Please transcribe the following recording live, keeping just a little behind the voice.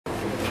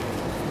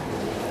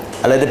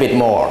a little bit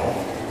more.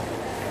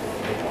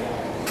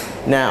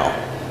 Now,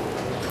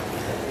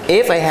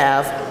 if I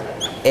have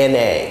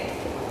Na,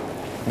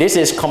 this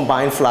is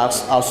combined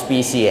flux of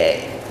species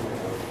A,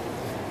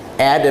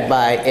 added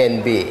by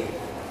Nb.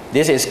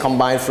 This is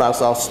combined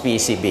flux of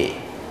species B.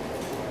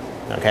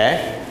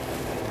 Okay?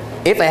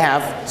 If I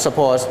have,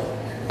 suppose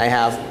I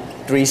have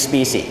 3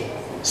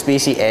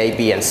 species A,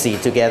 B, and C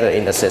together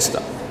in the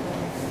system.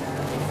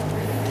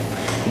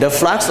 The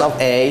flux of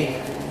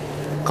A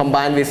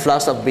combined with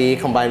flux of B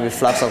combined with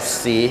flux of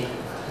C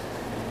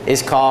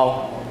is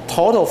called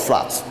total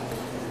flux,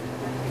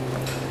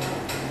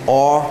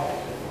 or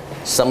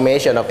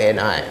summation of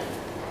Ni.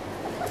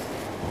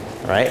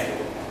 Right?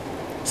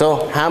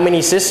 So how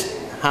many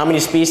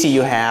species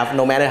you have,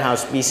 no matter how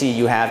species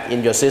you have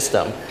in your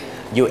system,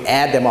 you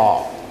add them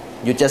all.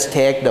 You just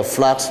take the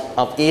flux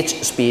of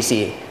each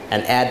species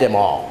and add them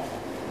all.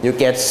 You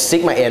get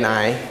sigma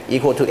Ni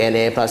equal to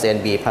Na plus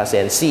Nb plus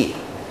Nc.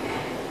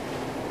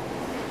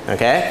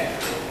 Okay?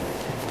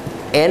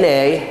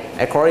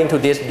 Na, according to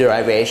this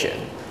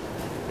derivation,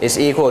 is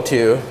equal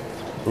to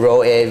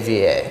rho A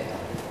Va.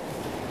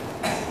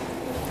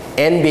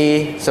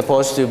 Nb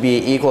supposed to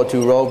be equal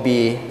to rho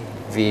B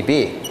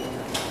Vb.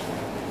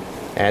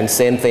 And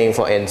same thing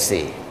for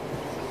Nc.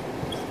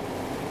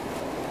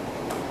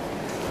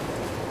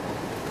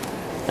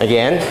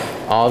 Again,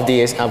 all of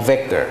these are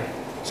vector.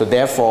 So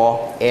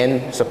therefore, N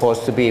is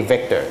supposed to be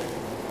vector.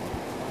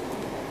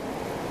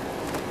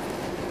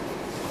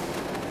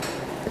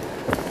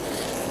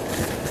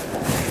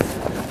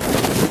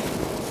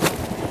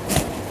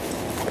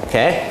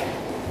 Okay?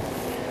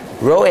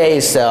 Rho A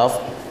itself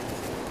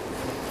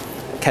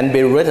can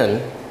be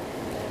written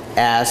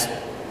as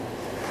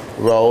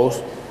rho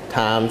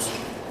times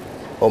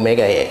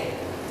omega A.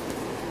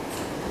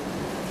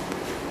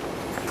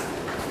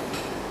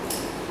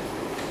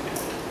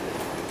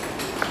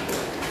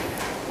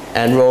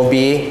 And rho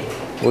B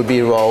would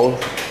be rho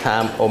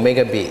times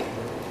omega B.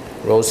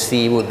 Rho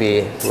C would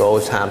be rho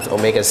times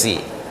omega C.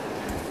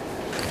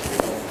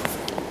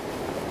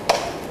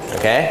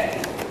 Okay?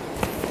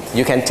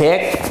 You can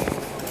take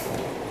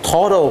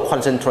total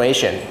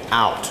concentration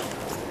out.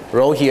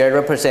 Rho here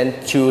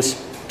represents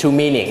two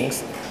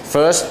meanings.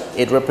 First,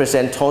 it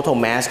represents total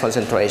mass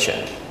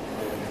concentration.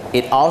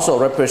 It also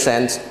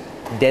represents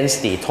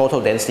density,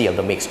 total density of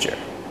the mixture.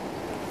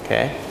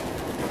 Okay?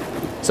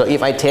 So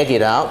if I take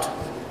it out,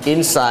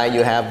 inside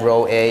you have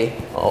rho A,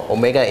 or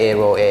omega A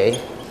rho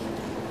A,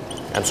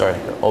 I'm sorry,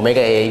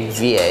 omega A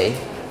Va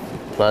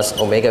plus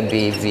omega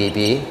B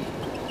Vb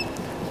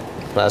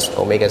plus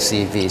omega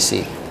C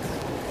Vc.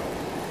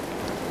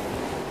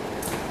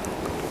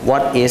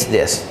 What is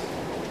this?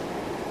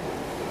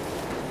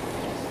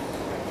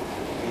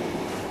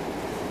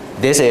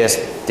 This is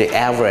the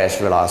average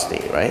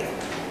velocity, right?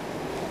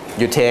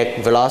 You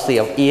take velocity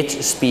of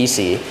each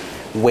species,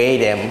 weigh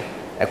them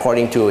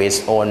according to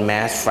its own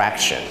mass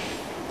fraction.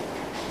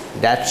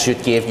 That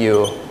should give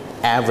you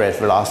average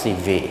velocity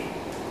V.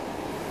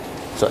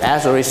 So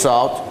as a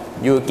result,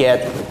 you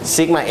get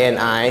sigma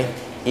Ni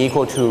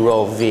equal to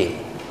rho V.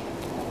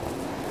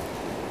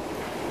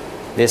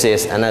 This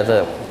is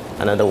another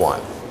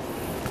one.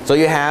 So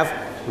you have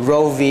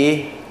rho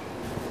V,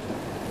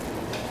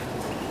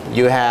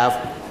 you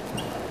have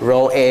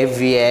rho A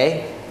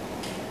Va,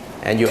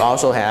 and you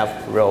also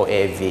have rho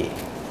A V.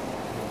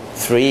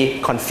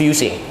 3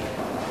 confusing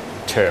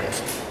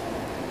terms.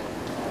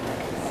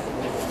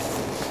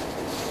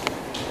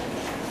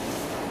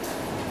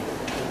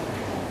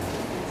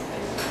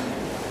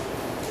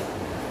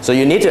 So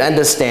you need to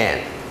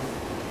understand,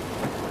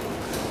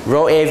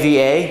 rho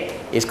AVA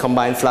is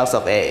combined flux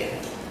of A.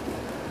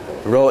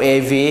 Rho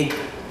AV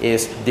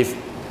is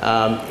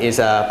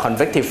a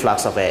convective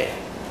flux of A.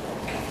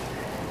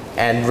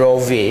 And rho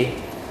V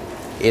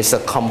is a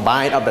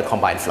combined of the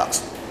combined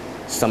flux,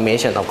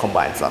 summation of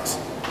combined flux.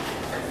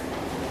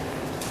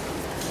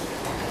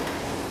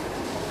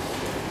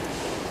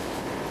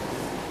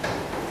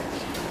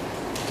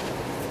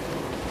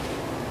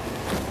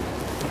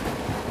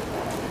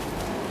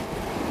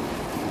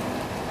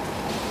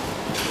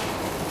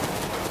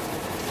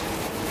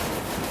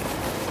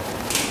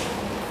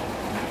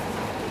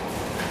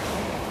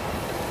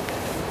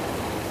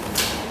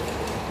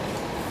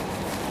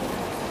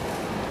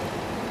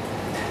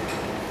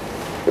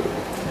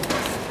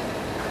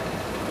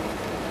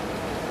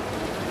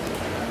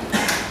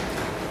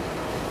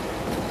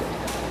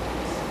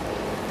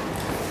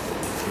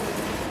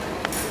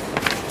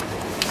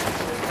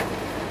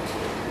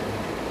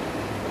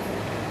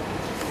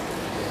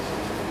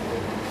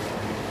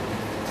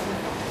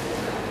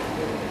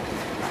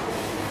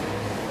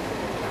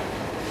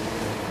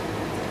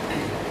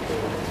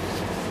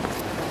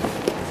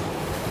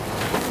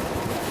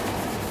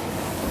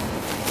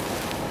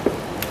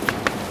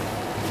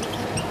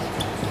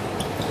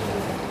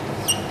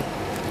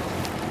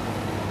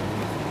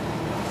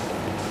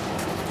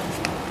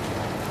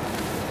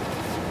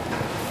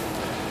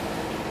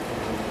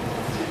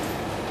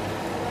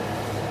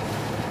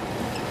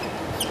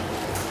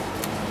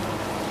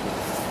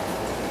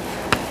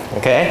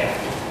 Okay?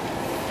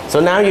 So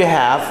now you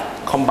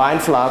have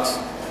combined flux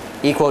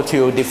equal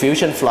to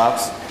diffusion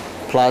flux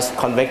plus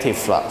convective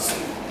flux.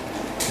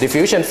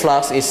 Diffusion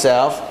flux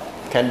itself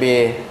can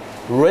be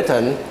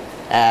written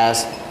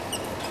as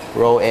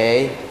rho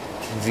A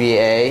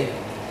VA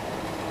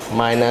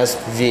minus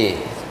V,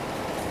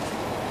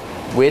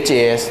 which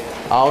is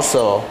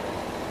also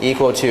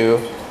equal to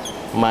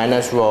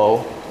minus rho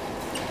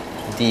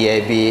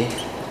DAB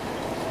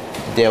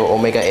del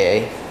omega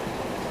A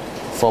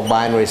for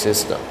binary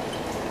system.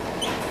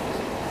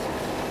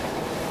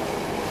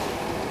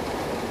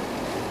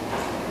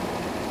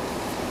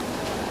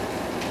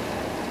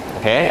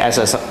 Okay, as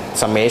a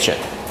summation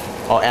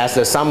or as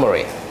a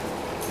summary.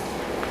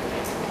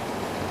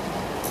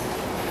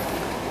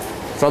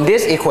 From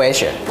this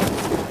equation,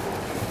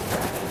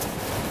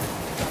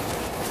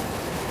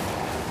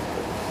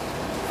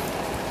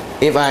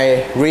 if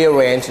I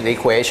rearrange the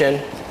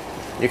equation,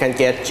 you can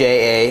get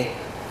JA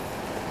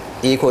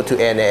equal to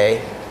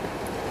NA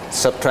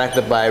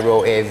subtracted by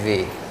rho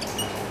AV.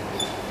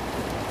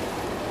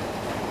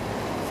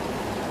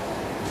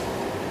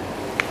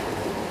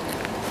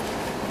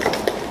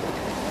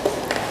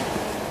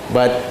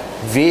 But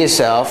V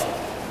itself,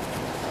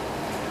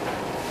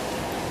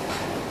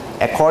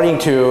 according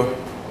to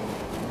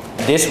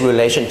this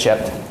relationship,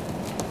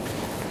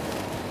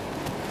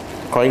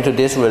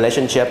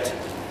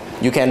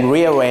 you can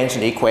rearrange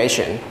the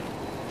equation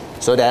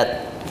so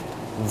that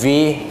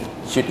V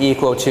should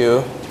equal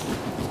to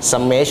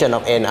summation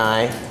of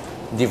Ni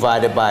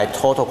divided by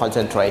total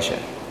concentration,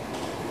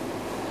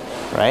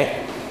 right?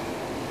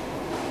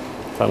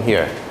 From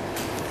here.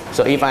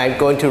 So if I'm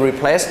going to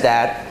replace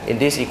that in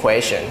this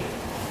equation,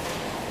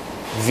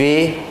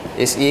 V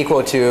is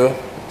equal to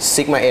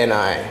sigma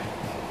Ni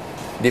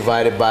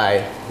divided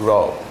by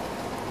rho.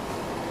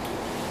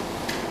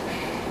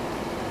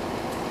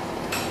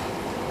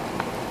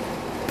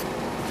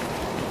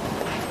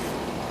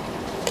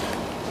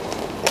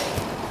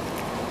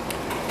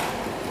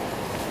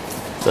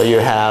 So you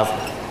have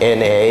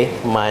Na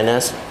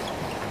minus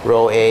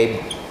rho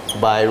A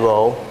by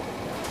rho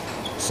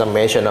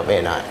summation of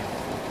Ni.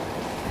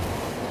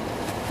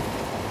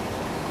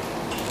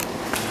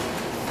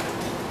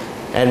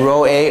 And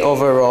rho A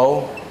over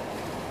rho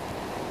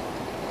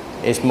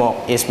is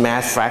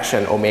mass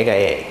fraction omega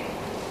A.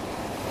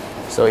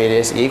 So it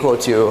is equal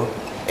to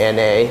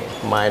Na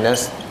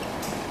minus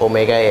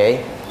omega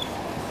A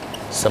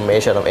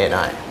summation of Ni.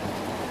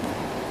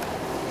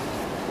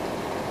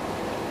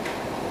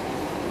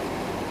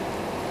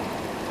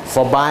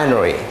 For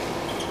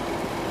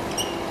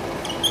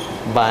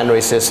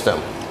binary system,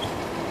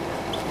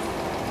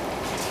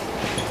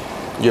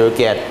 you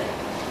get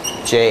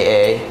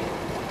Ja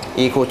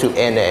equal to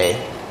Na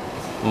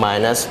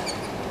minus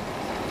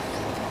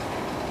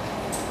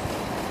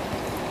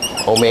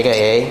omega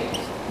A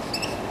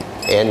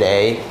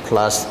Na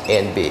plus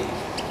Nb.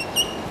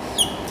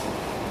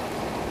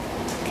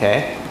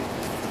 Okay?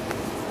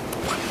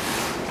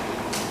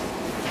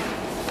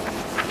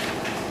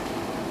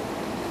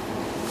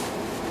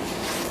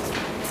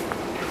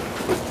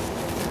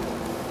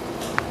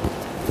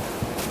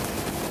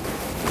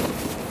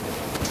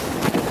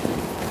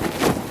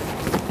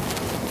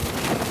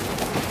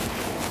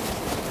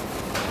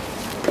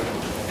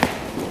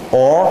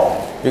 Or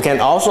you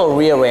can also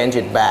rearrange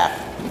it back.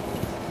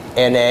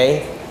 Na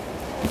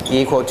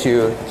equal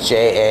to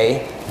Ja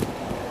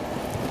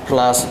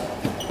plus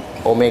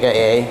omega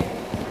A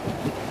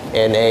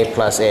Na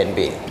plus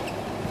Nb.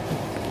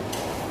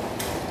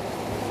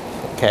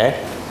 Okay?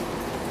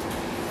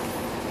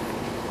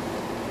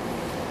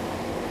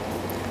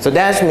 So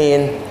that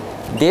means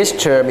this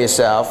term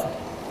itself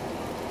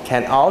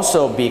can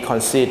also be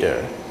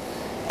considered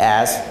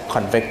as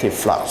convective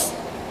flux.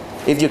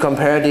 If you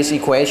compare this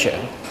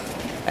equation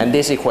and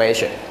this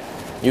equation,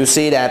 you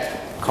see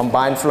that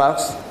combined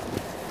flux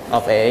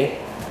of A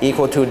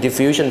equal to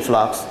diffusion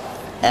flux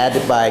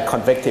added by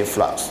convective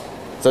flux.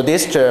 So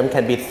this term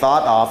can be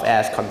thought of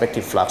as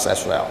convective flux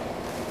as well.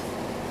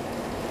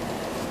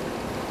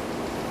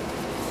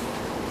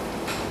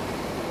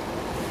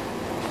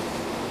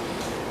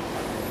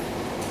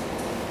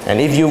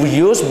 And if you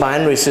use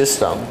binary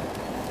system,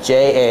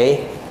 Ja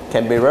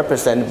can be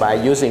represented by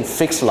using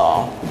Fick's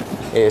law,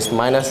 is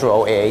minus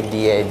rho A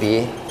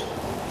dAB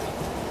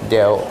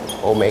del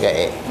omega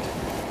A.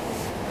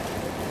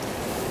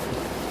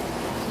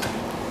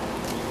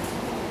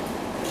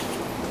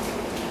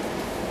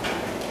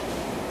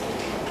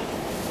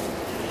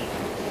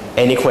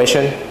 Any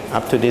question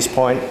up to this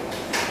point?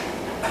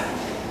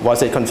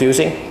 Was it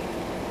confusing?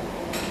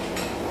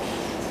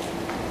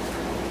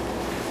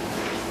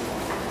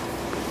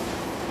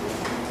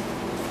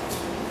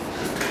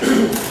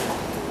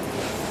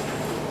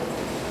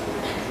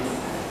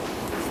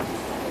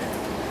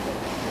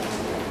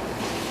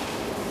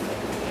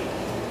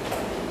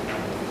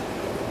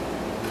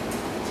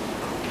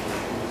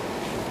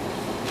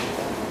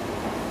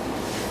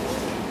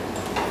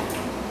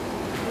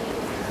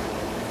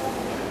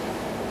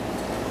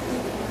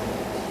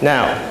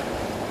 Now,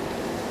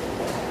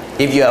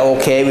 if you are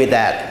okay with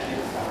that,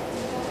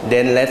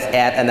 then let's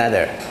add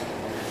another.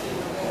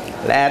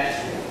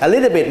 Add a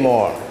little bit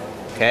more,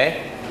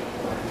 okay?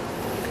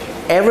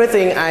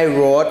 Everything I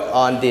wrote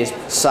on this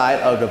side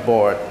of the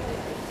board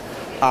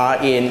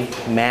are in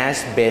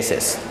mass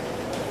basis.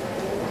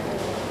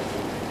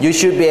 You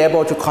should be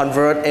able to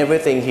convert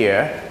everything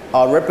here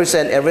or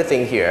represent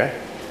everything here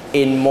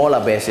in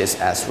molar basis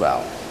as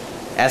well.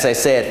 As I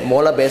said,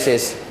 molar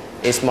basis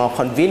is more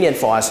convenient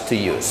for us to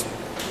use.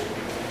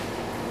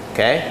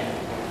 Okay?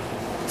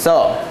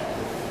 So,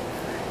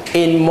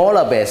 in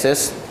molar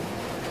basis,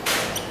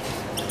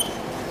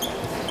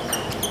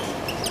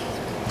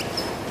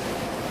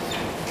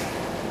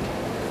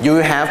 you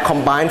have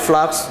combined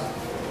flux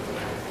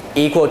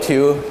equal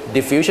to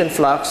diffusion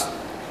flux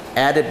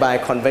added by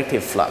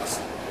convective flux.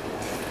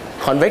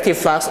 Convective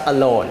flux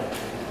alone,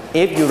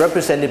 if you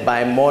represent it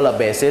by molar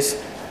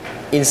basis,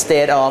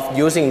 instead of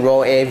using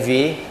rho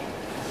AV,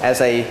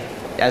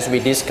 as we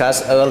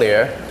discussed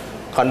earlier,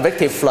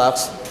 convective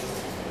flux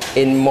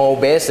in mole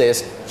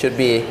basis should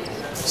be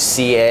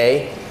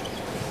Ca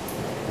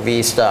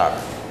V star.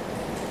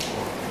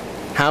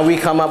 How we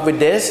come up with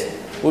this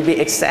would be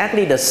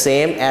exactly the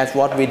same as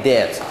what we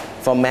did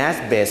for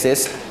mass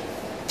basis,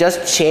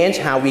 just change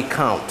how we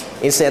count.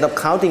 Instead of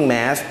counting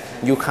mass,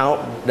 you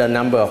count the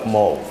number of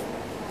moles.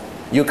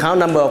 You count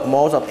number of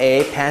moles of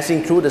A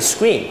passing through the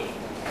screen.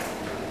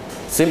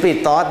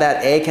 Simply thought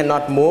that A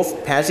cannot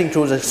move passing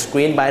through the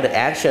screen by the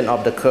action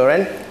of the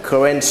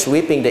current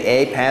sweeping the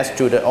A pass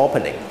through the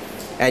opening,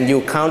 and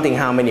you counting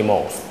how many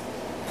moles.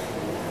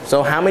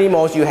 So how many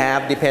moles you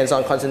have depends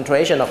on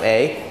concentration of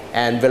A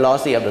and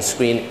velocity of the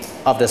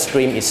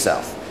stream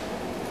itself.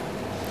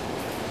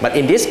 But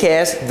in this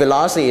case,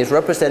 velocity is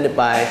represented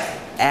by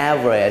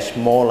average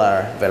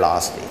molar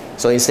velocity.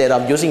 So instead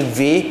of using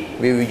V,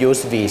 we will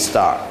use V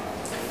star.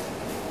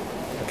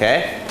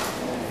 Okay?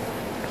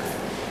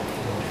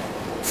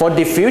 For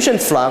diffusion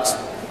flux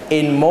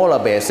in molar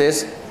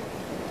basis,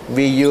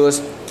 we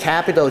use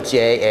capital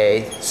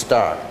JA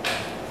star.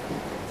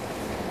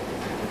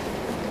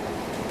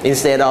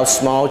 Instead of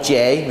small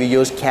j, we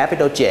use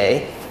capital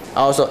J,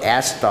 also add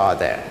star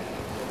there.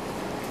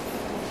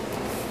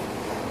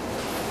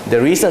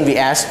 The reason we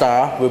add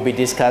star will be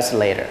discussed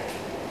later,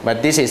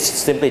 but this is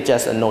simply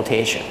just a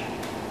notation.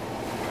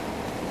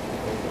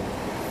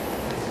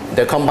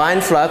 The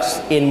combined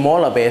flux in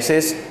molar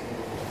basis,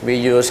 we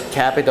use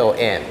capital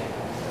N.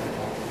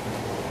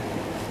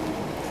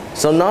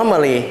 So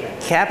normally,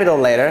 capital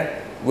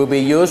letter will be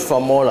used for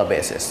molar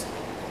basis.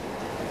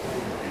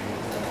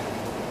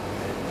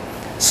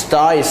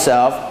 Star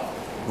itself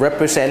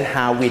represents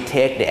how we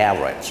take the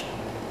average.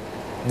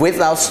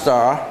 Without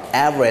star,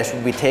 average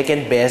will be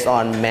taken based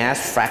on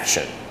mass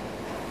fraction.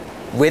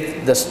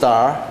 With the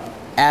star,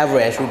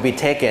 average will be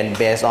taken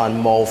based on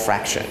mole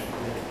fraction.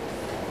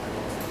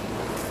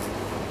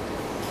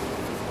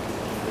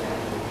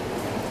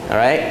 All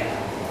right?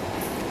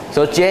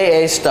 So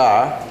JA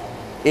star,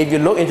 if you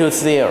look into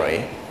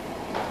theory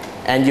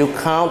and you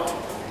count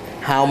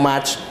how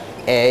much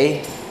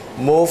A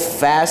moves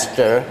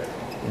faster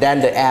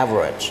than the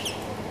average.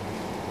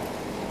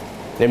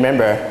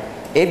 Remember,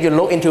 if you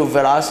look into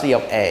velocity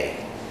of A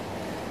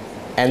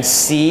and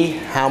see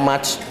how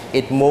much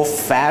it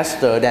moves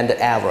faster than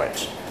the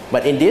average.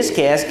 But in this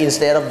case,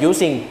 instead of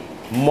using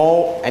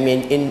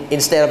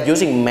instead of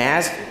using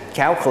mass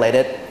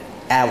calculated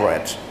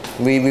average,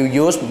 we will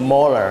use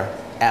molar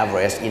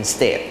average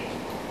instead.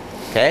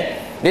 Okay?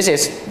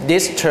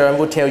 This term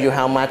will tell you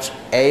how much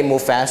A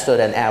moves faster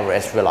than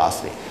average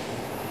velocity.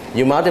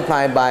 You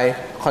multiply by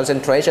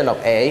concentration of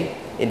A,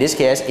 in this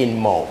case in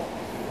mole,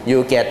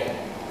 you get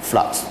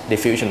flux,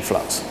 diffusion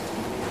flux.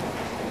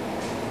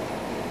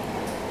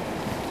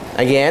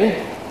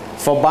 Again,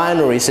 for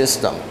binary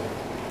system,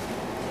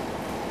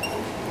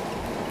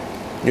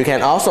 you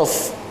can also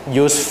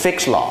use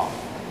Fick's law.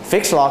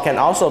 Fick's law can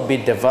also be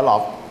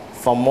developed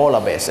for molar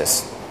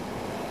basis.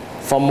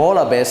 For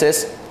molar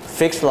basis,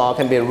 Fick's law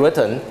can be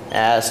written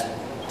as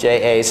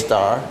JA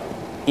star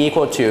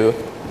equal to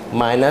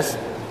minus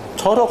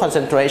total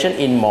concentration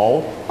in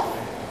mole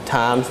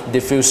times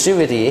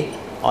diffusivity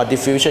or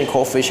diffusion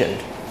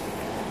coefficient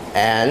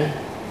and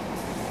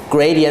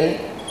gradient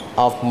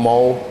of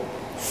mole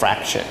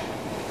fraction.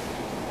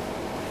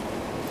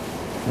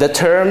 The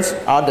terms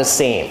are the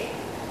same,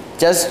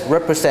 just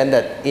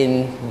represented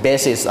in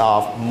basis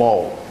of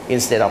mole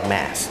instead of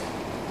mass.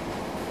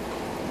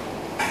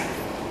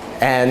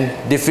 And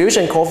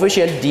diffusion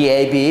coefficient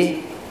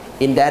DAB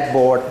in that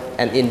board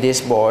and in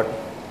this board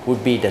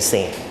would be the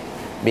same,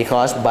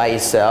 because by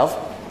itself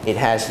it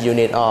has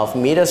unit of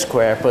meter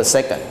square per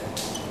second.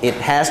 It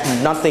has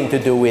nothing to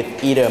do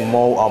with either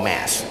mole or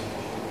mass.